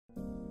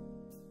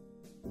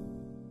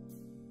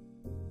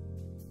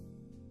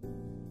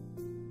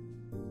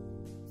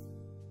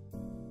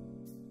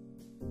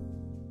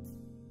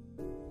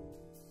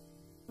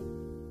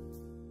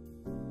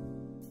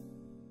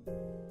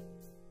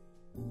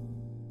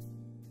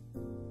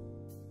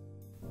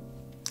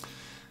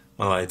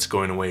my light's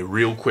going away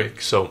real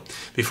quick. So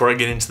before I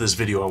get into this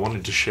video, I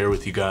wanted to share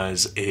with you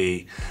guys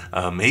a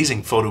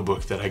amazing photo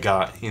book that I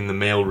got in the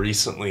mail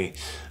recently.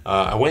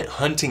 I went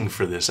hunting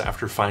for this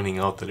after finding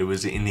out that it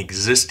was in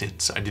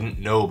existence. I didn't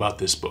know about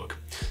this book.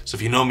 So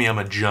if you know me, I'm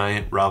a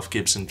giant Ralph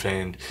Gibson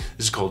fan.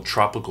 This is called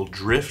Tropical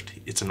Drift.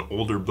 It's an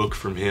older book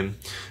from him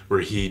where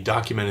he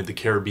documented the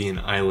Caribbean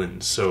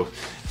islands. So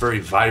very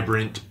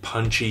vibrant,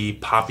 punchy,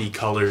 poppy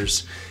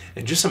colors,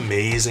 and just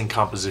amazing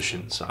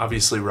compositions.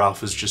 Obviously,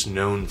 Ralph is just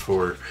known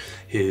for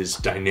his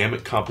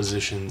dynamic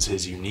compositions,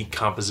 his unique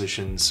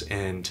compositions,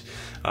 and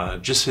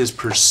just his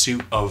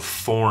pursuit of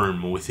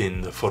form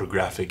within the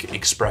photographic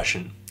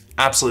expression.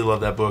 Absolutely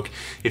love that book.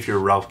 If you're a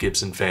Ralph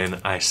Gibson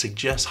fan, I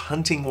suggest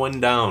hunting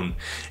one down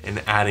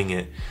and adding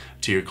it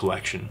to your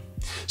collection.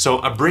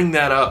 So I bring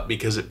that up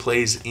because it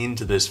plays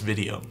into this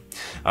video.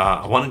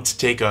 I wanted to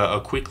take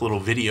a quick little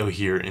video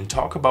here and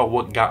talk about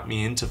what got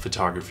me into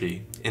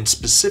photography, and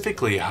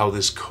specifically how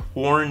this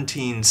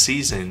quarantine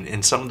season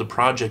and some of the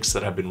projects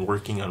that I've been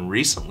working on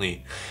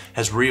recently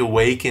has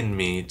reawakened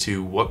me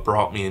to what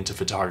brought me into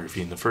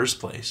photography in the first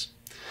place.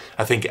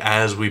 I think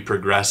as we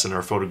progress in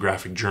our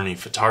photographic journey,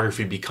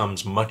 photography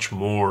becomes much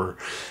more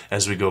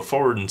as we go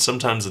forward, and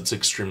sometimes it's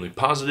extremely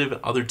positive,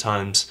 other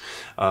times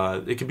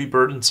it can be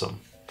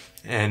burdensome.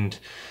 And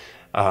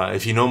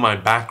if you know my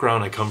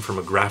background, I come from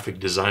a graphic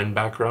design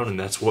background, and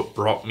that's what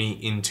brought me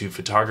into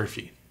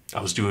photography.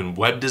 I was doing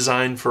web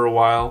design for a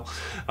while,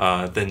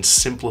 then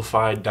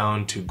simplified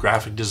down to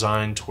graphic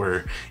design, to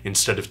where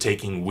instead of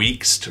taking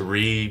weeks to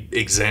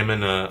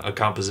re-examine a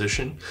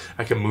composition,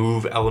 I can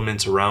move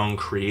elements around,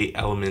 create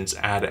elements,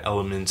 add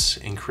elements,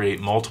 and create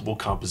multiple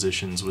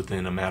compositions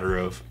within a matter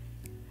of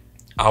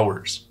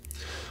hours.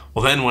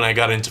 Well, then when I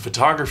got into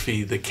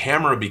photography, the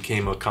camera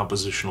became a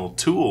compositional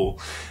tool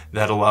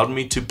that allowed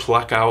me to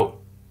pluck out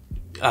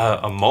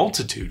a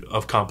multitude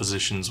of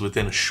compositions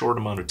within a short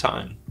amount of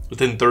time.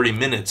 Within 30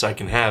 minutes, I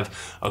can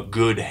have a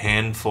good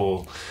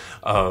handful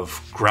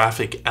of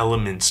graphic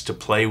elements to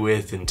play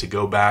with and to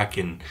go back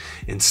and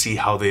see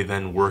how they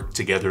then work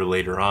together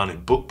later on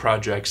in book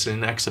projects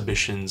and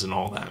exhibitions and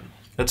all that.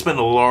 That's been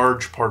a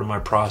large part of my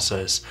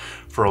process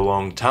for a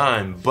long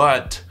time,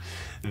 but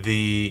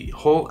the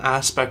whole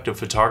aspect of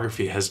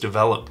photography has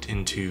developed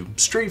into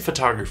street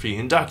photography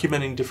and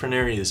documenting different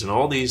areas and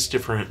all these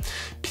different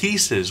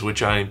pieces,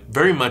 which I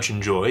very much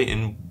enjoy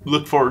and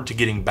look forward to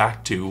getting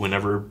back to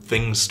whenever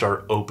things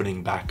start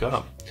opening back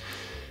up.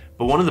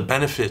 But one of the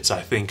benefits,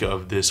 I think,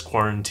 of this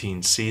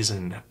quarantine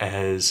season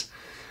is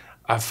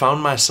I've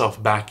found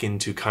myself back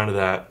into kind of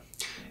that,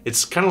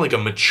 it's kind of like a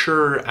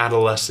mature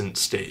adolescent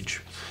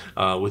stage.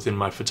 Within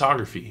my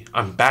photography.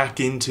 I'm back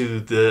into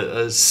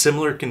the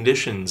similar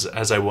conditions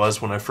as I was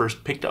when I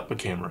first picked up a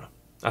camera.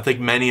 I think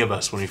many of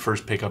us, when we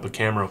first pick up a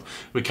camera,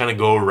 we kind of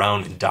go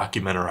around and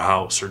document our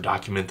house or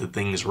document the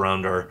things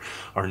around our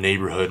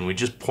neighborhood, and we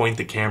just point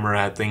the camera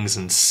at things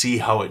and see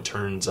how it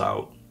turns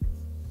out.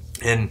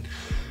 And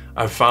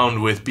I've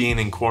found with being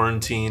in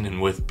quarantine and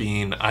with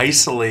being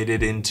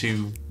isolated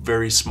into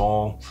very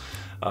small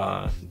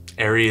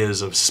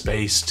areas of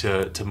space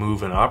to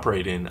move and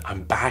operate in,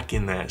 I'm back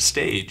in that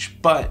stage,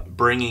 but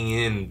bringing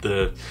in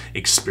the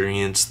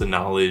experience, the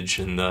knowledge,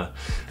 and the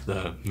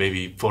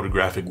maybe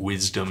photographic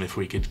wisdom, if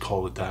we could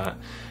call it that,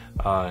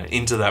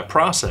 into that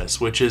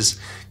process, which is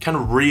kind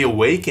of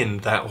reawakened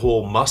that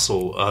whole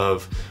muscle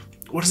of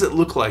what does it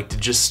look like to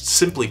just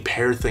simply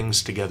pair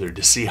things together,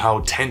 to see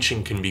how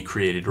tension can be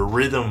created, or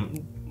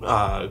rhythm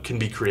can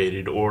be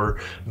created,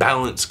 or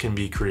balance can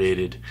be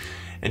created.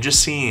 And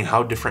just seeing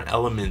how different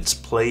elements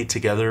play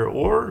together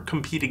or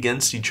compete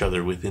against each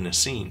other within a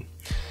scene.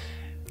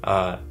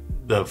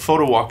 The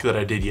photo walk that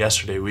I did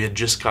yesterday, we had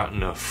just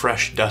gotten a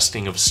fresh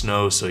dusting of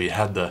snow, so you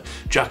had the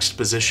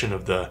juxtaposition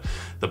of the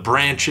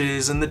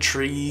branches and the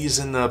trees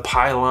and the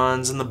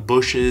pylons and the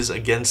bushes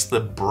against the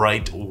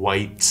bright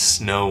white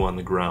snow on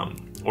the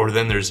ground. Or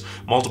then there's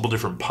multiple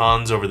different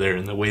ponds over there,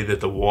 and the way that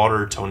the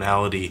water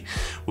tonality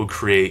will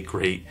create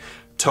great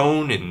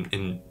tone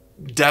and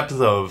depth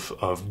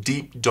of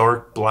deep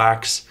dark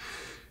blacks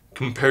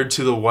compared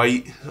to the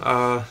white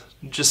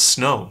just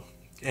snow.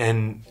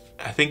 And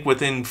I think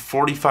within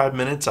 45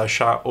 minutes I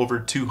shot over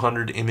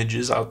 200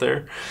 images out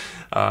there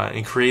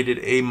and created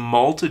a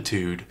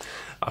multitude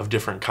of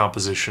different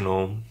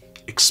compositional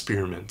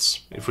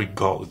experiments, if we could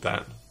call it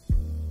that.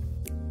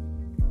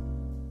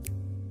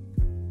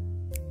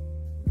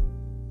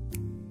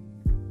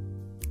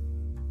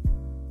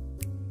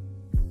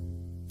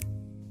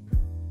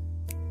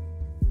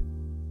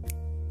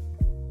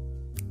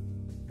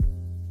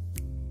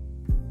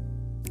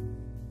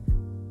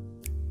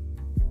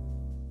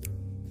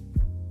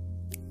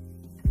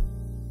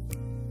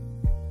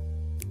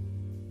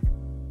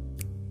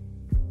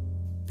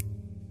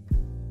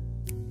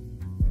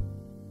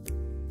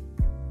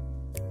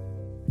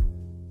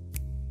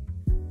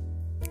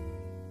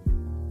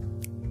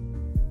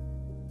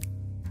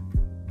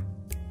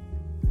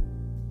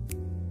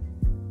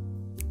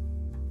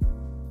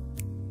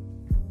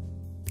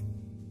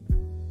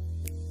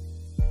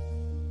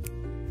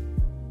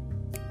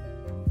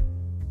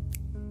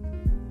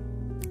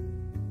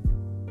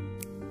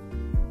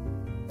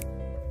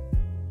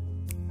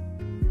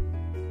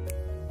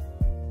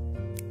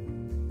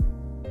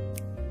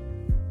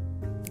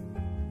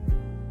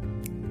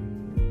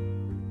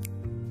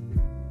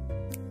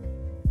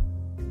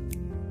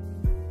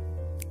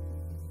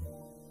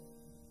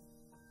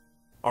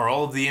 Are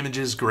all of the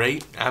images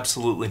great?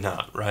 Absolutely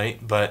not,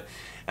 right? But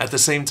at the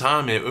same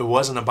time, it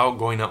wasn't about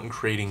going out and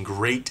creating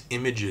great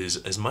images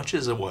as much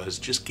as it was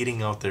just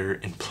getting out there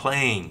and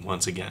playing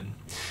once again.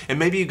 And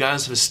maybe you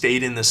guys have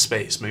stayed in this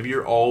space. Maybe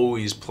you're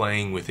always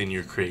playing within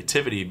your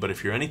creativity, but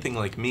if you're anything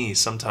like me,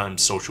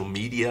 sometimes social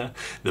media,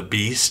 the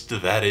beast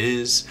that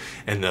is,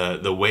 and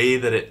the way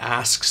that it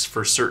asks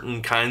for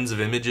certain kinds of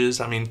images,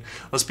 I mean,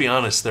 let's be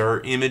honest, there are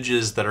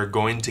images that are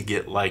going to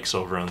get likes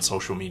over on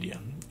social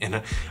media.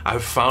 And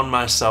I've found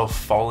myself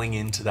falling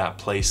into that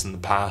place in the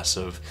past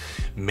of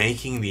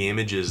making the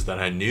images that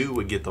I knew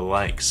would get the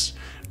likes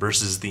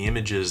versus the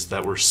images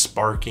that were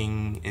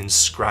sparking and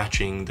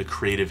scratching the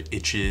creative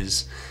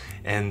itches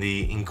and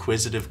the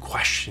inquisitive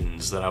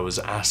questions that I was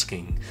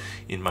asking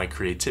in my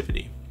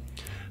creativity.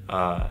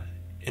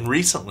 And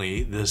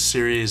recently, the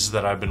series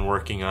that I've been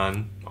working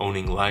on,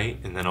 Owning Light,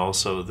 and then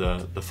also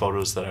the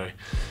photos that I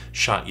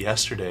shot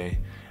yesterday,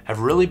 have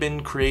really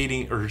been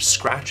creating or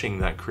scratching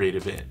that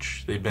creative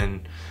itch. They've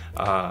been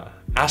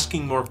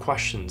asking more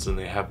questions than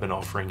they have been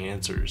offering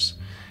answers.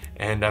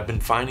 And I've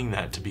been finding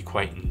that to be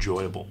quite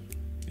enjoyable.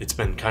 It's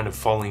been kind of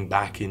falling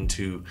back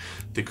into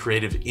the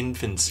creative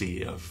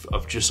infancy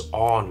of just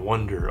awe and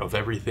wonder of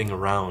everything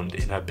around.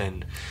 And I've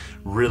been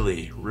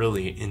really,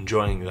 really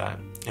enjoying that.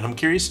 And I'm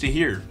curious to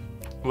hear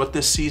what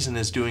this season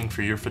is doing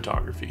for your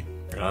photography.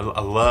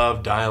 I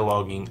love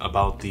dialoguing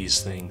about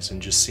these things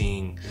and just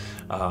seeing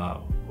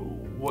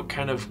what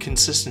kind of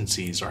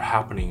consistencies are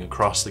happening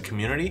across the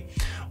community,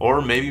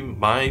 or maybe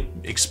my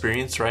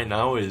experience right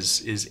now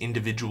is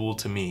individual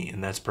to me,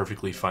 and that's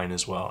perfectly fine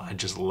as well. I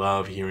just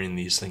love hearing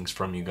these things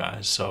from you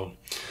guys. So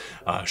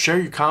share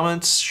your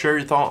comments, share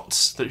your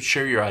thoughts,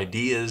 share your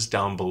ideas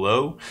down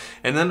below,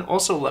 and then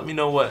also let me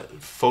know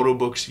what photo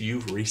books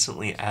you've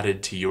recently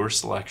added to your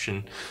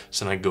selection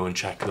so I can go and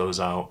check those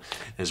out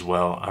as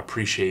well. I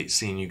appreciate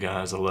seeing you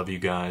guys. I love you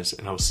guys,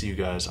 and I'll see you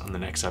guys on the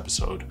next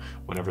episode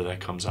whenever that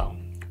comes out.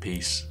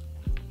 Peace.